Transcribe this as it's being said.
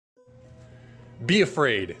Be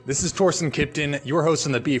Afraid. This is Torsten Kipton, your host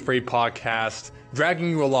on the Be Afraid podcast, dragging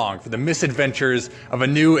you along for the misadventures of a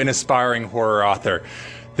new and aspiring horror author.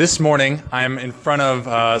 This morning, I'm in front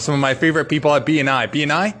of some of my favorite people at BNI.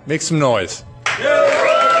 BNI, make some noise.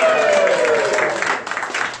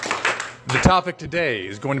 The topic today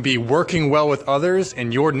is going to be working well with others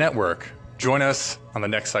in your network. Join us on the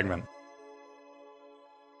next segment.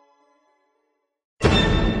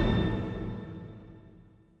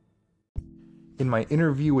 In my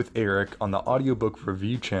interview with Eric on the audiobook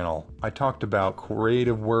review channel, I talked about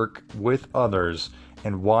creative work with others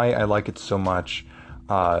and why I like it so much,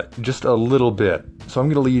 just a little bit. So I'm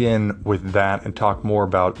going to lead in with that and talk more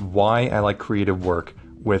about why I like creative work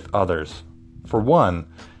with others. For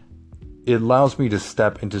one, it allows me to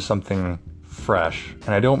step into something fresh.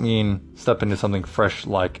 And I don't mean step into something fresh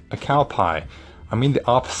like a cow pie. I mean the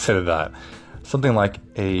opposite of that. Something like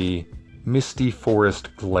a misty forest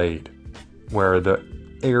glade, where the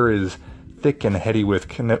air is thick and heady with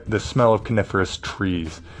the smell of coniferous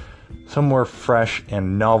trees. Somewhere fresh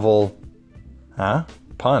and novel,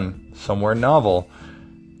 somewhere novel,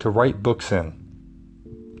 to write books in.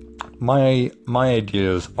 My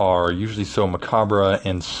ideas are usually so macabre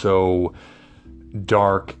and so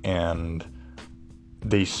dark, and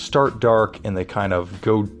they start dark and they kind of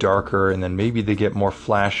go darker, and then maybe they get more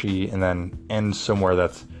flashy and then end somewhere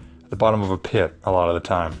that's at the bottom of a pit a lot of the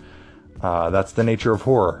time. That's the nature of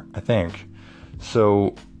horror, I think.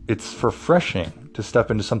 So it's refreshing to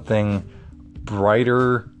step into something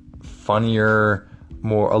brighter, funnier,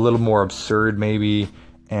 a little more absurd maybe,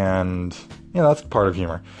 and that's part of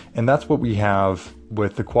humor. And that's what we have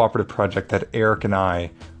with the cooperative project that Eric and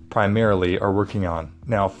I primarily are working on.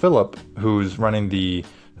 Now, Philip, who's running the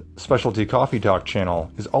Specialty Coffee Talk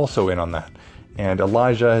channel, is also in on that. And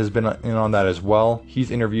Elijah has been in on that as well.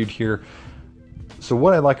 He's interviewed here. So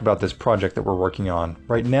what I like about this project that we're working on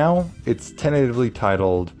right now, it's tentatively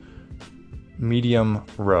titled Medium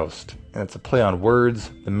Roast, and it's a play on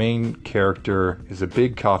words. The main character is a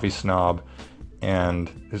big coffee snob,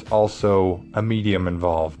 and there's also a medium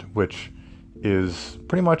involved, which is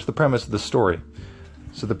pretty much the premise of the story.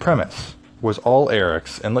 So the premise was all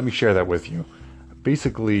Eric's, and let me share that with you.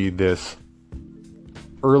 Basically, this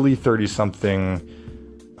early 30-something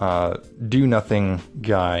do-nothing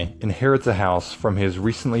guy inherits a house from his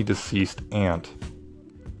recently deceased aunt.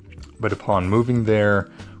 But upon moving there,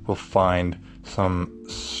 will find some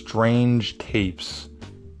strange tapes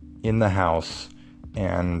in the house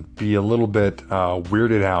and be a little bit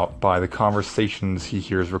weirded out by the conversations he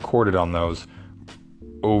hears recorded on those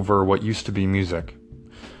over what used to be music.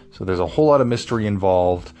 So there's a whole lot of mystery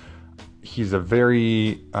involved. He's a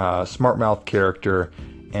very smart-mouthed character,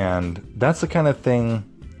 and that's the kind of thing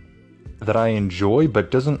that I enjoy,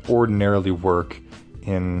 but doesn't ordinarily work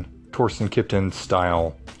in Torsten Kipton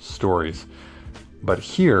style stories. But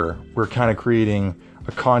here, we're kind of creating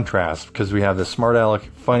a contrast, because we have this smart aleck,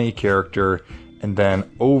 funny character, and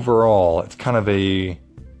then overall, it's kind of a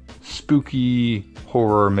spooky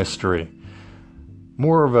horror mystery.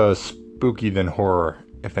 More of a spooky than horror,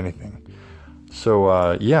 if anything.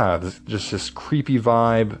 So, just this creepy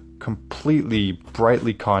vibe, completely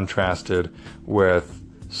brightly contrasted with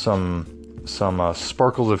some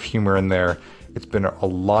sparkles of humor in there. It's been a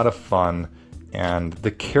lot of fun, and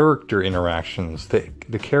the character interactions, the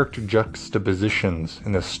character juxtapositions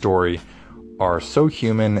in this story are so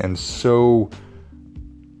human and so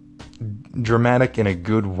dramatic in a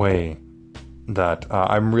good way that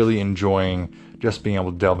I'm really enjoying just being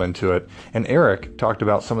able to delve into it. And Eric talked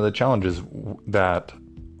about some of the challenges that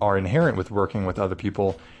are inherent with working with other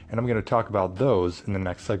people, and I'm going to talk about those in the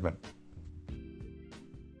next segment.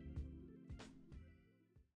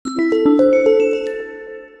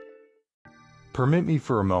 Permit me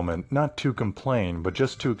for a moment not to complain, but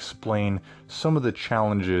just to explain some of the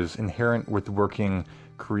challenges inherent with working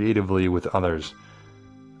creatively with others.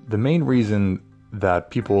 The main reason that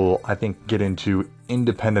people, I think, get into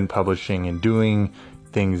independent publishing and doing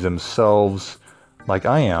things themselves, like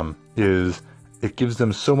I am, is it gives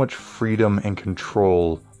them so much freedom and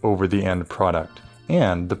control over the end product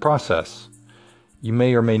and the process. You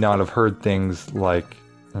may or may not have heard things like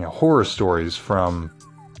horror stories from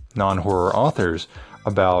non-horror authors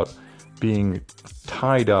about being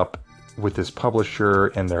tied up with this publisher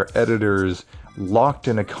and their editors, locked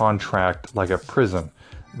in a contract like a prison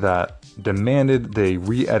that demanded they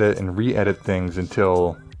re-edit things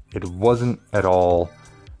until it wasn't at all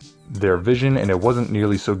their vision, and it wasn't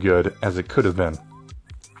nearly so good as it could have been,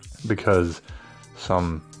 because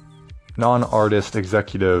some non-artist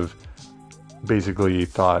executive basically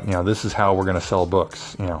thought, this is how we're going to sell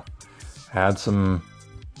books, add some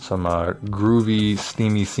some groovy,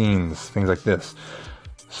 steamy scenes, things like this.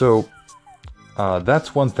 So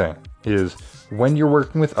that's one thing, is when you're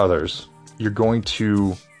working with others, you're going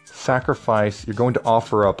to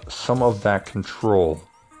offer up some of that control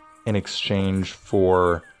in exchange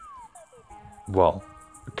for, well,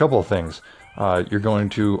 a couple of things. You're going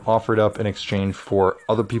to offer it up in exchange for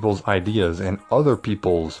other people's ideas and other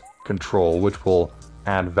people's control, which will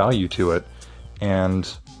add value to it.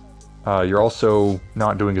 And you're also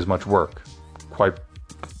not doing as much work, quite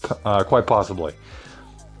possibly.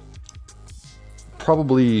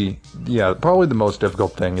 Probably the most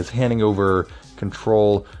difficult thing is handing over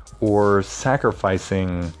control or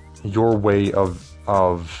sacrificing your way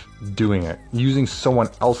of doing it, using someone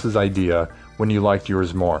else's idea when you liked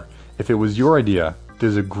yours more. If it was your idea,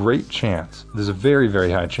 there's a very,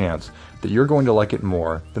 very high chance that you're going to like it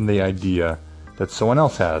more than the idea that someone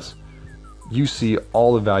else has. You see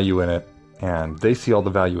all the value in it, and they see all the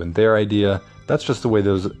value in their idea. That's just the way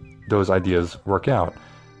those ideas work out.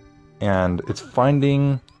 And it's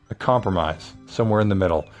finding a compromise somewhere in the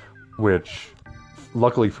middle, which,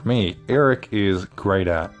 luckily for me, Eric is great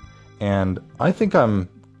at. And I think I'm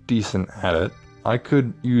decent at it. I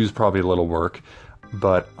could use probably a little work,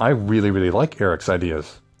 but I really, really like Eric's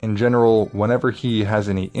ideas. In general, whenever he has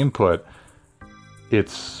any input,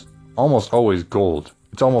 it's almost always gold.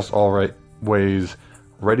 It's almost always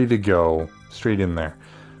ready to go, straight in there.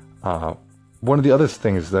 One of the other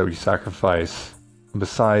things that we sacrifice,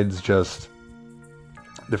 besides just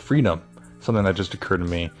the freedom, something that just occurred to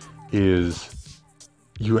me, is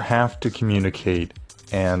you have to communicate,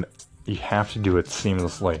 and you have to do it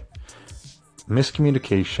seamlessly.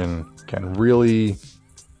 Miscommunication can really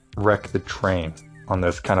wreck the train on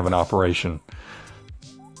this kind of an operation.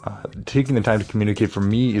 Taking the time to communicate for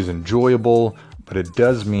me is enjoyable, but it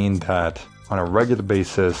does mean that on a regular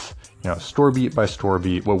basis, story beat by story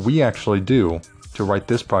beat, what we actually do to write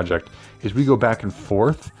this project is we go back and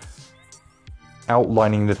forth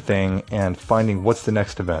outlining the thing and finding what's the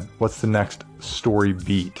next event, what's the next story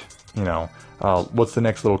beat, what's the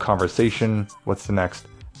next little conversation, what's the next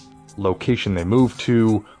location they move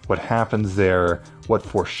to, what happens there, what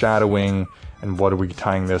foreshadowing, and what are we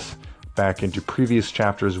tying this back into previous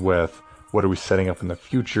chapters with, what are we setting up in the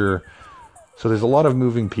future. So there's a lot of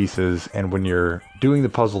moving pieces, and when you're doing the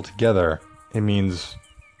puzzle together, it means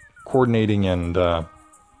coordinating and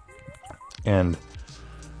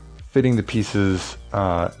fitting the pieces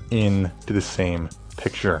into the same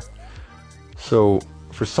picture. So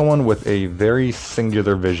for someone with a very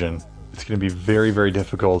singular vision, it's going to be very, very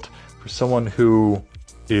difficult. For someone who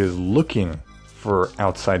is looking for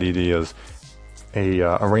outside ideas,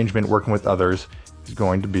 arrangement working with others is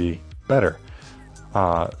going to be better.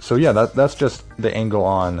 That's just the angle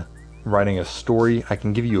on writing a story. I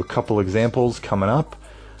can give you a couple examples coming up,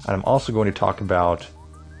 and I'm also going to talk about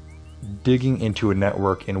digging into a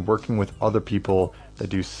network and working with other people that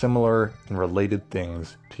do similar and related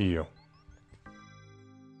things to you.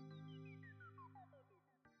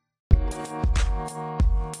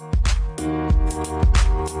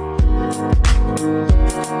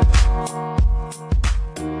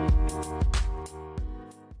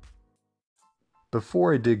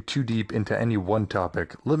 Before I dig too deep into any one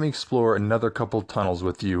topic, let me explore another couple tunnels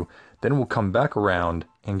with you, then we'll come back around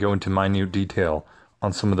and go into minute detail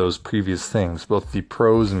on some of those previous things, both the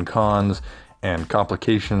pros and cons and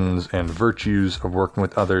complications and virtues of working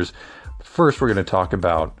with others. First, we're going to talk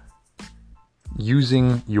about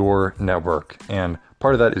using your network, and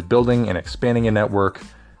part of that is building and expanding a network.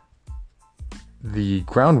 The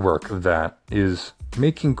groundwork of that is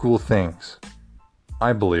making cool things.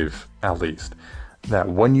 I believe, at least, that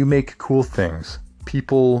when you make cool things,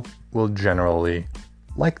 people will generally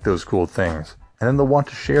like those cool things, and then they'll want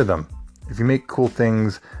to share them. If you make cool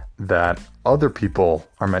things that other people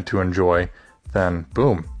are meant to enjoy, then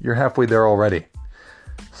boom, you're halfway there already.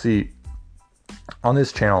 See, on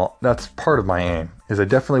this channel, that's part of my aim, is I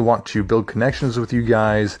definitely want to build connections with you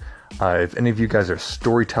guys. If any of you guys are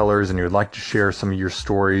storytellers and you'd like to share some of your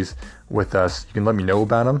stories with us, you can let me know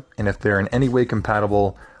about them. And if they're in any way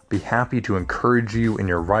compatible, I'll be happy to encourage you in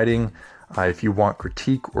your writing. If you want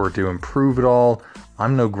critique or to improve it all,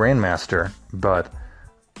 I'm no grandmaster, but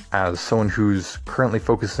as someone who's currently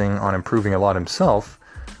focusing on improving a lot himself,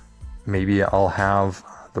 maybe I'll have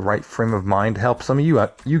the right frame of mind to help some of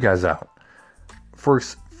you guys out.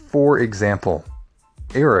 For example,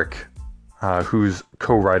 Eric, who's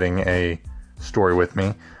co-writing a story with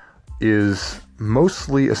me, is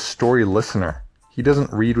mostly a story listener. He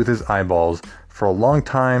doesn't read with his eyeballs. For a long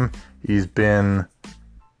time, he's been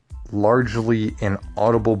largely an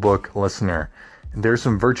Audible book listener. There's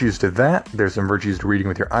some virtues to that. There's some virtues to reading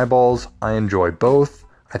with your eyeballs. I enjoy both.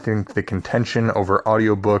 I think the contention over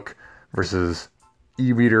audiobook versus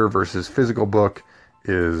e-reader versus physical book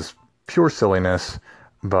is pure silliness,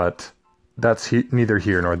 but that's neither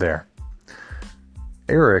here nor there.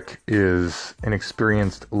 Eric is an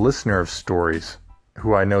experienced listener of stories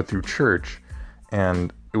who I know through church,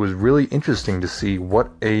 and it was really interesting to see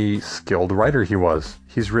what a skilled writer he was.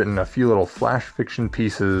 He's written a few little flash fiction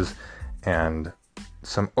pieces and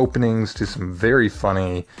some openings to some very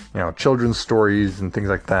funny, children's stories and things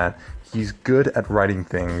like that. He's good at writing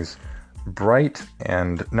things bright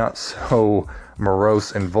and not so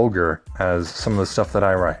morose and vulgar as some of the stuff that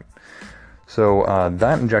I write. So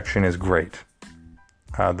that injection is great.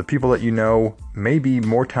 The people that you know may be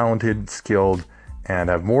more talented, skilled, and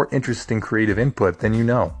have more interesting creative input than you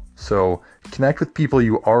know. So connect with people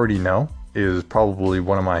you already know is probably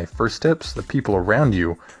one of my first tips. The people around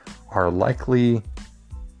you are likely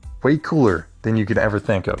way cooler than you could ever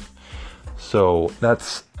think of. So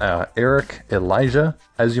that's Eric Elijah,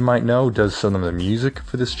 as you might know, does some of the music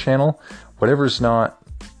for this channel. Whatever's not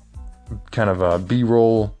kind of a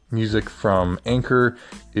B-roll music from Anchor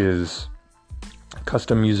is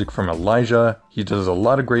custom music from Elijah. He does a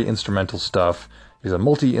lot of great instrumental stuff. He's a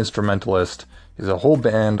multi-instrumentalist. He's a whole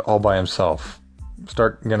band all by himself.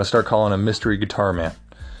 Gonna start calling him Mystery Guitar Man.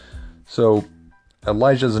 So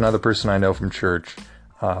Elijah is another person I know from church.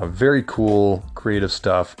 Very cool, creative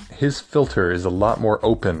stuff. His filter is a lot more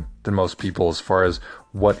open than most people as far as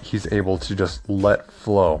what he's able to just let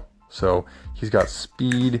flow. So he's got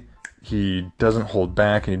speed, he doesn't hold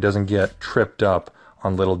back, and he doesn't get tripped up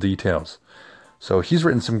on little details. So he's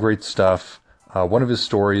written some great stuff. One of his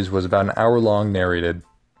stories was about an hour long narrated.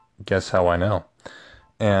 Guess how I know.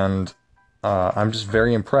 And I'm just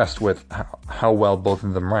very impressed with how well both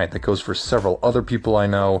of them write. That goes for several other people I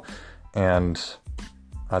know, and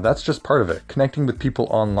that's just part of it. Connecting with people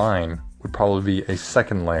online would probably be a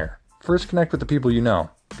second layer. First, connect with the people you know,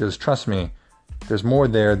 because trust me, there's more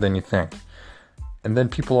there than you think. And then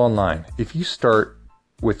people online. If you start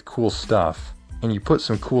with cool stuff and you put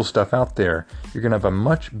some cool stuff out there, you're going to have a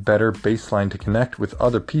much better baseline to connect with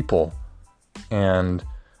other people. And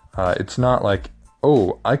it's not like,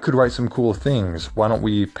 oh, I could write some cool things, why don't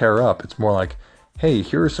we pair up? It's more like, hey,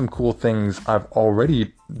 here are some cool things I've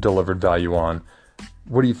already delivered value on.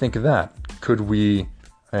 What do you think of that? Could we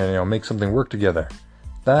make something work together?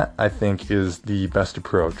 That, I think, is the best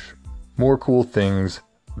approach. More cool things,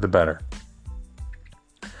 the better.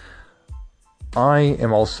 I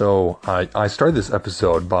started this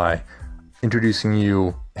episode by introducing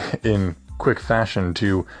you in quick fashion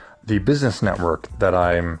to the business network that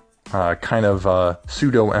I'm kind of a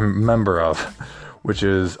pseudo member of, which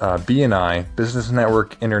is BNI, Business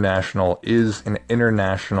Network International, is an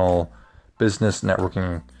international business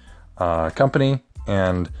networking company.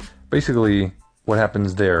 And basically what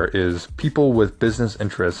happens there is people with business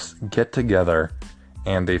interests get together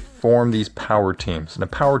and they form these power teams. And a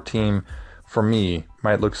power team, for me,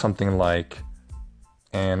 might look something like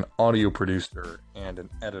an audio producer and an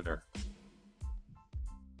editor.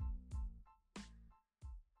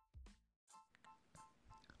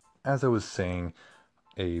 As I was saying,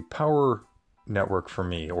 a power network for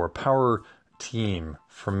me, or a power team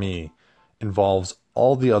for me, involves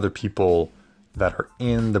all the other people that are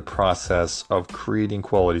in the process of creating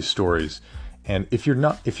quality stories. And if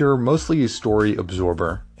you're mostly a story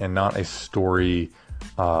absorber and not a story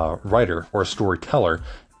writer or a storyteller,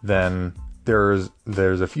 then there's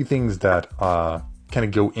a few things that kind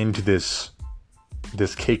of go into this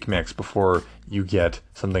cake mix before you get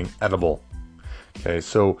something edible. Okay,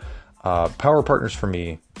 so power partners for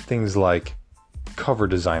me, things like cover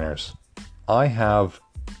designers. I have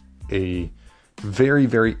a very,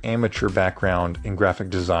 very amateur background in graphic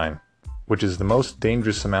design, which is the most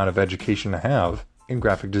dangerous amount of education to have in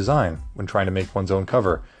graphic design when trying to make one's own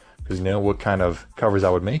cover. Because you know what kind of covers I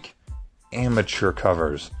would make? Amateur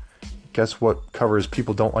covers. Guess what covers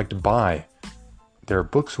people don't like to buy their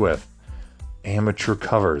books with? Amateur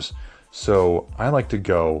covers. So I like to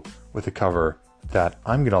go with a cover that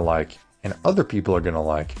I'm going to like and other people are going to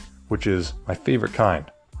like, which is my favorite kind.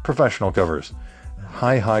 Professional covers.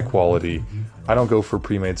 High quality. I don't go for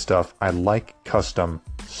pre-made stuff. I like custom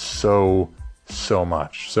so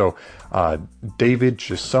much. So David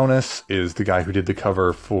Chisonis is the guy who did the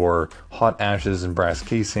cover for Hot Ashes and Brass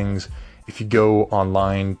Casings. If you go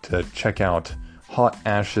online to check out Hot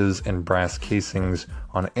Ashes and Brass Casings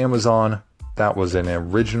on Amazon, that was an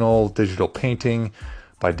original digital painting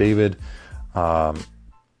by David.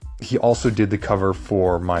 He also did the cover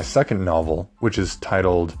for my second novel, which is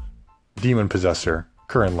titled Demon Possessor,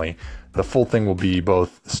 currently. The full thing will be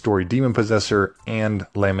both Story Demon Possessor and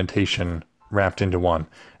Lamentation wrapped into one.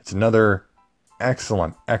 It's another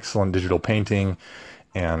excellent digital painting,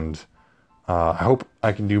 and I hope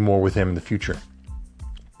I can do more with him in the future.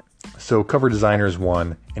 So cover designer is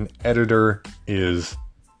one, an editor is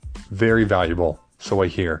very valuable, so I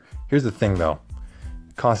hear. Here's the thing though,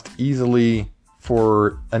 cost easily,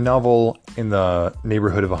 for a novel in the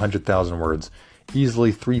neighborhood of 100,000 words,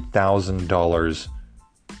 easily $3,000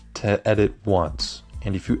 to edit once.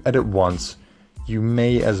 And if you edit once, you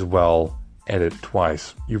may as well edit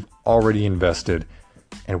twice. You've already invested.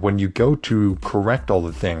 And when you go to correct all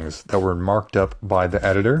the things that were marked up by the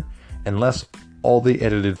editor, unless all they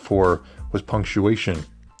edited for was punctuation,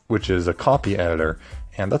 which is a copy editor,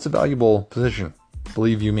 and that's a valuable position,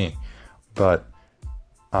 believe you me. But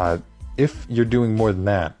if you're doing more than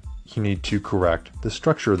that, you need to correct the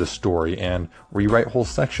structure of the story and rewrite whole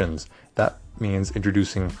sections. That means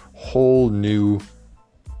introducing whole new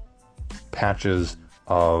patches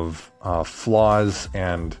of flaws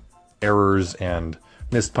and errors and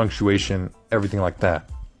missed punctuation, everything like that.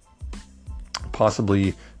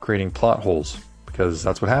 Possibly creating plot holes, because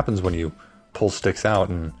that's what happens when you pull sticks out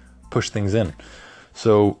and push things in.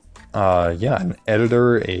 So an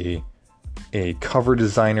editor, a cover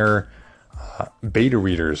designer, beta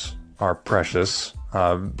readers are precious.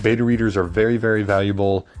 Beta readers are very, very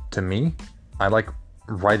valuable to me. I like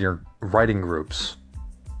writing groups,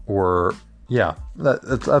 or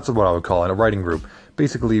that's what I would call it, a writing group.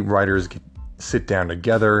 Basically, writers sit down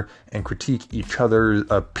together and critique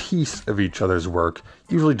a piece of each other's work,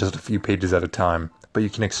 usually just a few pages at a time, but you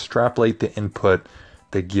can extrapolate the input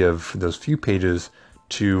they give for those few pages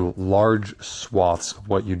to large swaths of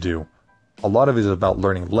what you do. A lot of it is about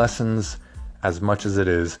learning lessons as much as it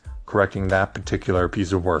is correcting that particular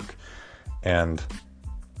piece of work. And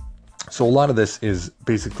so a lot of this is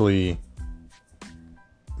basically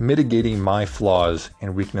mitigating my flaws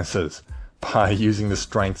and weaknesses by using the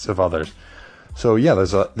strengths of others. So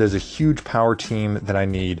there's a huge power team that I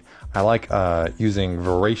need. I like using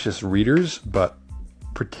voracious readers, but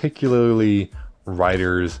particularly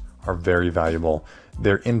writers are very valuable.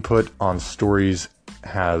 Their input on stories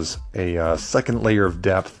has a second layer of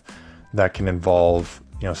depth that can involve,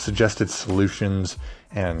 suggested solutions,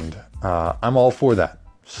 and I'm all for that.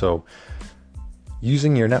 So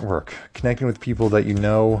using your network, connecting with people that you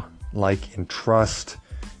know, like, and trust,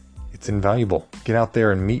 it's invaluable. Get out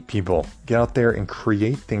there and meet people. Get out there and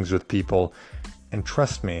create things with people. And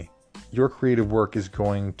trust me, your creative work is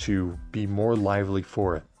going to be more lively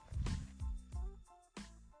for it.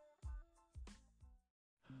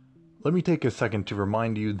 Let me take a second to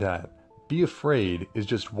remind you that Be Afraid is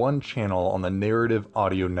just one channel on the Narrative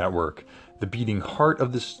Audio Network. The beating heart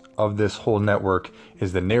of this whole network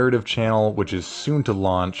is the Narrative channel, which is soon to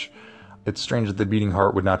launch. It's strange that the beating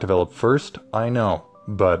heart would not develop first, I know,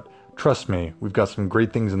 but trust me, we've got some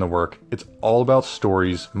great things in the work. It's all about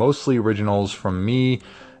stories, mostly originals from me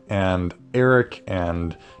and Eric,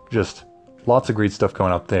 and just lots of great stuff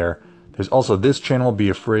going up there. There's also this channel, Be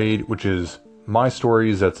Afraid, which is my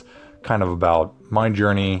stories. That's kind of about my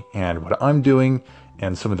journey and what I'm doing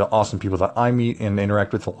and some of the awesome people that I meet and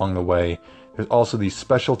interact with along the way. There's also the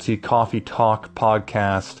Specialty Coffee Talk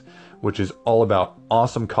podcast, which is all about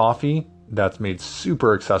awesome coffee that's made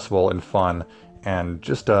super accessible and fun, and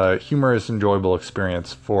just a humorous, enjoyable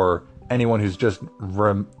experience for anyone who's just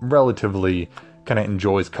relatively kind of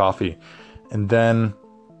enjoys coffee. And then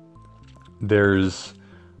there's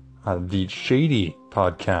the Shady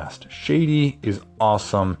podcast. Shady is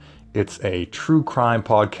awesome. It's a true crime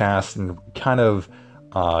podcast, and kind of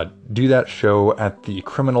do that show at the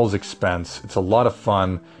criminal's expense. It's a lot of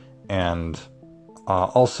fun, and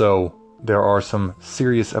also there are some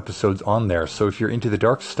serious episodes on there. So if you're into the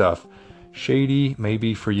dark stuff, Shady may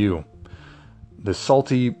be for you. The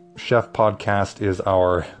Salty Chef podcast is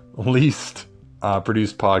our least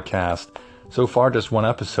produced podcast. So far, just one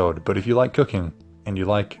episode. But if you like cooking, and you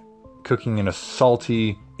like cooking in a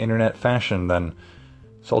salty internet fashion, then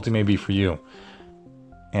Salty may be for you.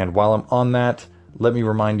 And while I'm on that, let me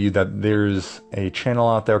remind you that there's a channel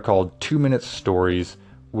out there called 2 Minute Stories,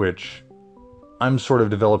 which I'm sort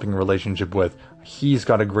of developing a relationship with. He's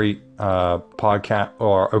got a great podcast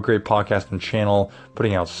and channel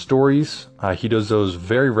putting out stories. He does those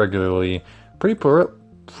very regularly, pretty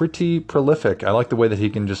prolific. I like the way that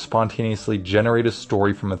he can just spontaneously generate a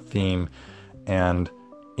story from a theme. And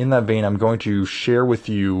in that vein, I'm going to share with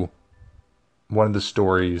you one of the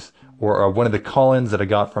stories, or one of the call-ins that I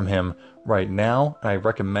got from him right now. And I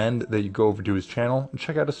recommend that you go over to his channel and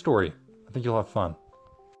check out a story. I think you'll have fun.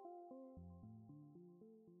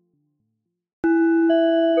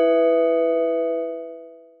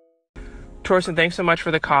 Torsten, thanks so much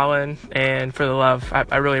for the call-in and for the love.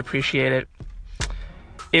 I really appreciate it.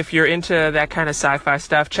 If you're into that kind of sci-fi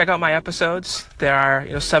stuff, check out my episodes. There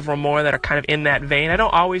are several more that are kind of in that vein. I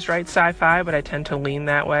don't always write sci-fi, but I tend to lean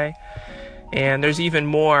that way. And there's even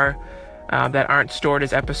more that aren't stored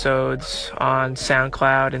as episodes on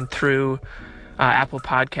SoundCloud and through Apple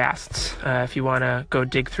Podcasts if you want to go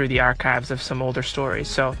dig through the archives of some older stories.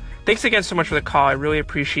 So thanks again so much for the call. I really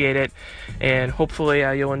appreciate it. And hopefully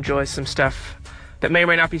you'll enjoy some stuff that may or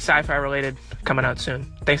may not be sci-fi related coming out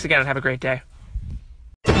soon. Thanks again and have a great day.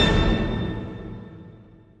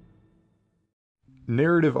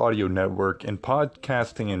 Narrative Audio Network and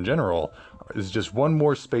podcasting in general is just one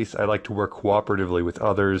more space I like to work cooperatively with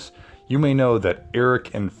others. You may know that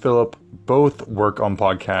Eric and Philip both work on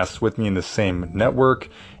podcasts with me in the same network,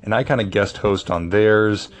 and I kind of guest host on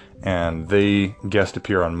theirs, and they guest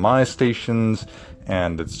appear on my stations,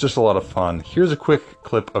 and it's just a lot of fun. Here's a quick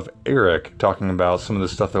clip of Eric talking about some of the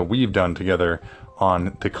stuff that we've done together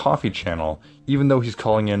on the Coffee channel, even though he's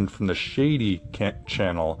calling in from the Shady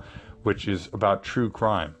channel, which is about true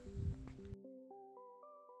crime.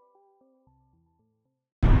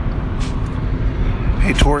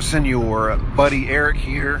 Hey Torsten, your buddy Eric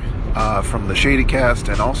here from the Shady Cast,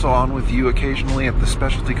 and also on with you occasionally at the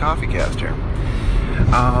Specialty Coffee Cast here.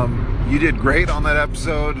 You did great on that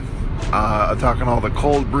episode, talking all the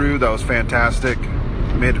cold brew. That was fantastic.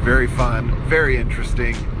 Made it very fun, very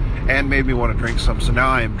interesting, and made me want to drink some. So now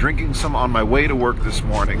I am drinking some on my way to work this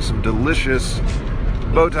morning. Some delicious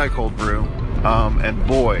Bowtie cold brew, and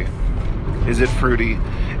boy, is it fruity.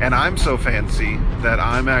 And I'm so fancy that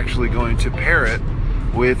I'm actually going to pair it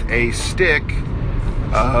with a stick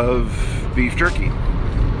of beef jerky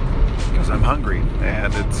because I'm hungry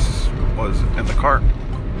and it was in the cart.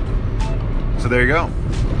 So there you go.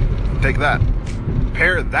 Take that.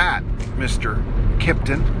 Pair that, Mr.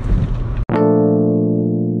 Kipton.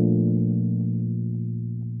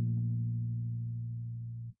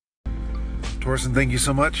 Torsten, thank you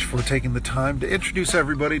so much for taking the time to introduce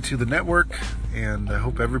everybody to the network, and I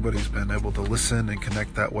hope everybody's been able to listen and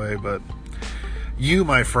connect that way. But you,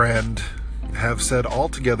 my friend, have said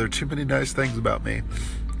altogether too many nice things about me,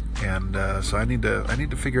 and so I need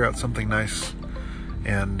to figure out something nice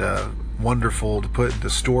and wonderful to put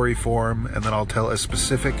into story form, and then I'll tell a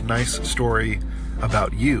specific nice story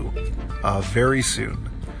about you very soon,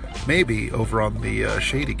 maybe over on the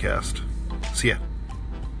Shady Cast. See ya.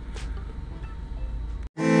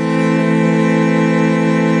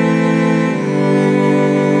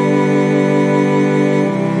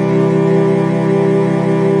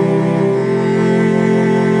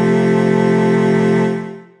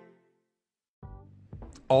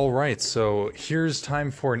 All right, so here's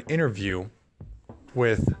time for an interview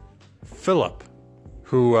with Philip,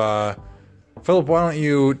 Philip, why don't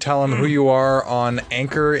you tell him who you are on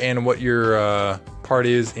Anchor and what your part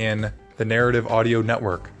is in the Narrative Audio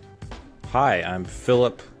Network. Hi, I'm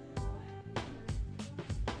Philip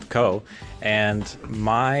Coe, and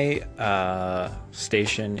my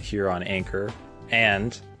station here on Anchor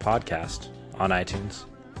and podcast on iTunes,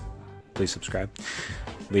 please subscribe,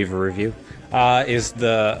 leave a review, is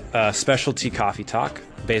the Specialty Coffee Talk.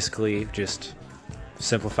 Basically just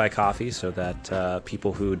simplify coffee so that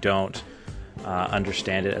people who don't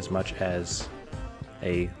understand it as much as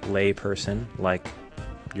a lay person like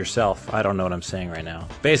yourself, I don't know what I'm saying right now.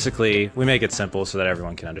 Basically, we make it simple so that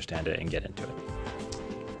everyone can understand it and get into it.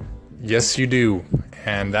 Yes, you do.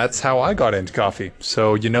 And that's how I got into coffee.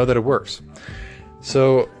 So you know that it works.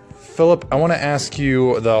 So, Philip, I want to ask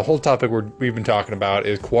you, the whole topic we've been talking about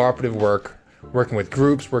is cooperative work, working with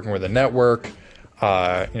groups, working with a network,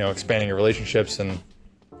 expanding your relationships, and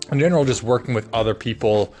in general, just working with other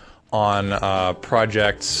people on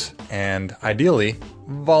projects, and ideally,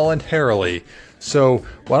 voluntarily. So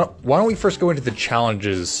why don't we first go into the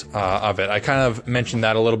challenges of it? I kind of mentioned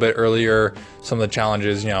that a little bit earlier. Some of the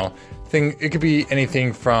challenges, it could be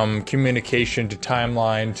anything from communication to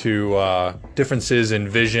timeline to differences in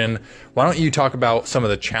vision. Why don't you talk about some of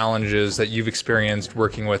the challenges that you've experienced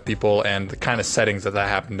working with people and the kind of settings that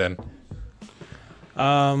happened in?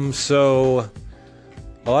 So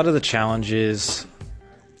a lot of the challenges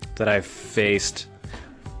that I've faced,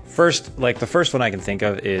 the first one I can think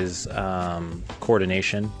of is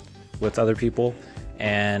coordination with other people,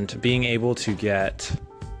 and being able to get,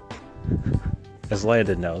 as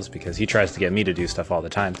Leodid knows, because he tries to get me to do stuff all the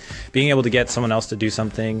time, being able to get someone else to do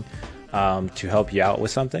something to help you out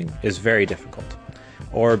with something is very difficult.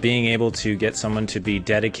 Or being able to get someone to be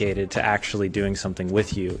dedicated to actually doing something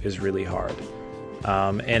with you is really hard.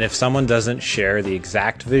 And if someone doesn't share the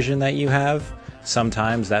exact vision that you have,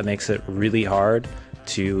 sometimes that makes it really hard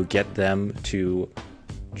to get them to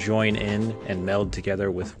join in and meld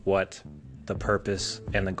together with what the purpose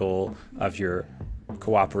and the goal of your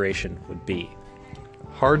cooperation would be.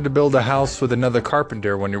 Hard to build a house with another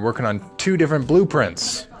carpenter when you're working on two different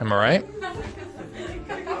blueprints. Am I right?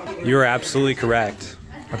 You're absolutely correct.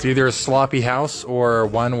 It's either a sloppy house or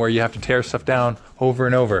one where you have to tear stuff down over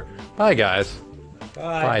and over. Bye, guys.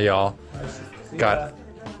 Bye, y'all. Got a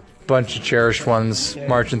bunch of cherished ones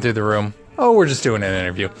marching through the room. Oh, we're just doing an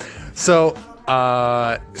interview. So,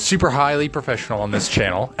 super highly professional on this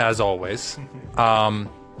channel, as always.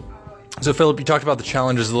 So, Philip, you talked about the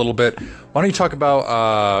challenges a little bit. Why don't you talk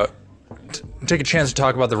about, take a chance to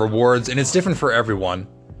talk about the rewards, and it's different for everyone.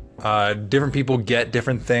 Different people get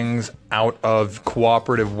different things out of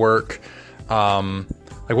cooperative work. Like,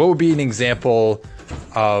 what would be an example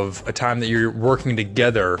of a time that you're working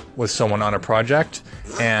together with someone on a project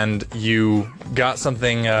and you got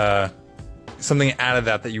something something out of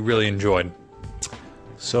that you really enjoyed?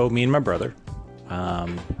 So me and my brother,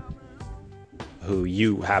 who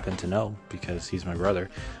you happen to know because he's my brother,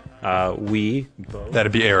 we both...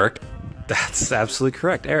 That'd be Eric. That's absolutely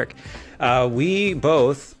correct, Eric. We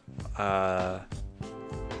both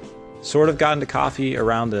sort of got into coffee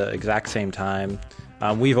around the exact same time.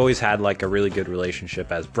 We've always had like a really good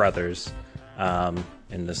relationship as brothers, and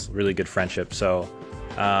this really good friendship. So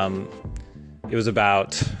it was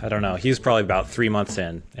about, I don't know, he was probably about 3 months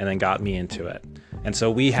in and then got me into it. And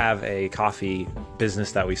so we have a coffee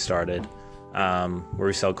business that we started where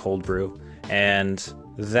we sell cold brew. And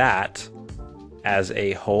that as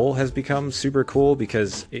a whole has become super cool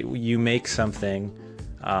because you make something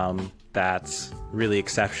that's really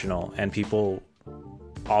exceptional and people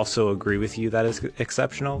also agree with you that is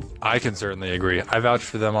exceptional. I can certainly agree. I vouch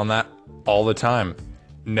for them on that all the time.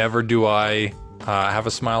 Never do I have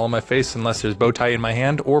a smile on my face unless there's bow tie in my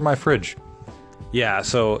hand or my fridge. Yeah,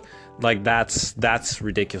 so like that's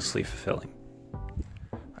ridiculously fulfilling.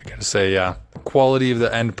 I gotta say, yeah, the quality of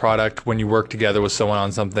the end product when you work together with someone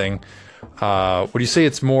on something. Would you say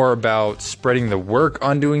it's more about spreading the work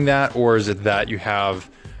on doing that, or is it that you have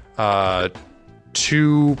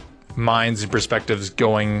two minds and perspectives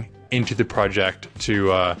going into the project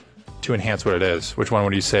to enhance what it is? Which one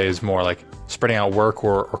would you say is more like spreading out work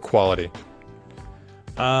or quality?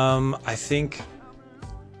 I think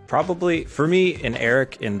probably for me and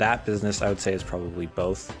Eric in that business, I would say it's probably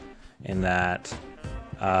both. In that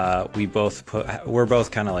we're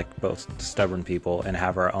both kind of like both stubborn people and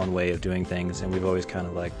have our own way of doing things, and we've always kind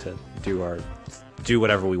of like to do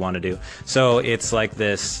whatever we want to do. So it's like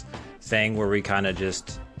this thing where we kind of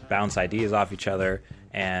just bounce ideas off each other,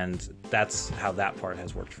 and that's how that part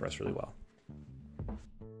has worked for us really well.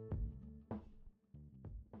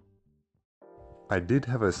 I did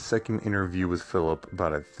have a second interview with Philip,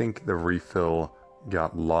 but I think the refill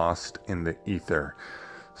got lost in the ether.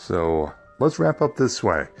 So let's wrap up this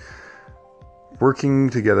way. Working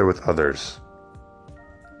together with others.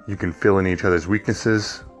 You can fill in each other's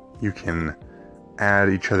weaknesses. You can add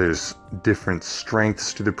each other's different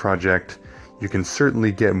strengths to the project. You can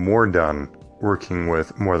certainly get more done working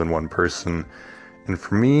with more than one person. And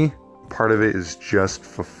for me, part of it is just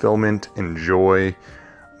fulfillment and joy,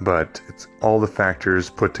 but it's all the factors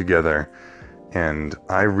put together. And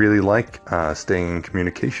I really like staying in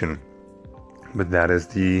communication. But that is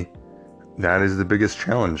the biggest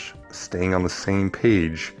challenge, staying on the same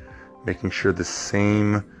page, making sure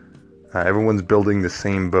everyone's building the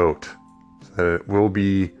same boat, so that it will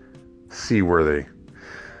be seaworthy.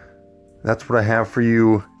 That's what I have for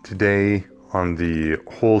you today on the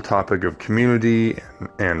whole topic of community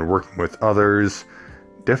and working with others.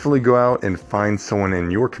 Definitely go out and find someone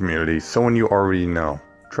in your community, someone you already know.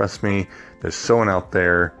 Trust me, there's someone out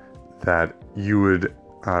there that you would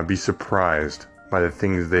be surprised by the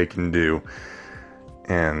things they can do.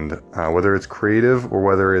 And whether it's creative or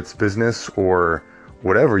whether it's business or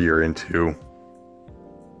whatever you're into,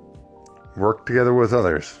 work together with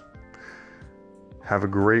others. Have a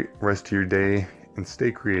great rest of your day and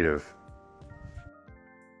stay creative.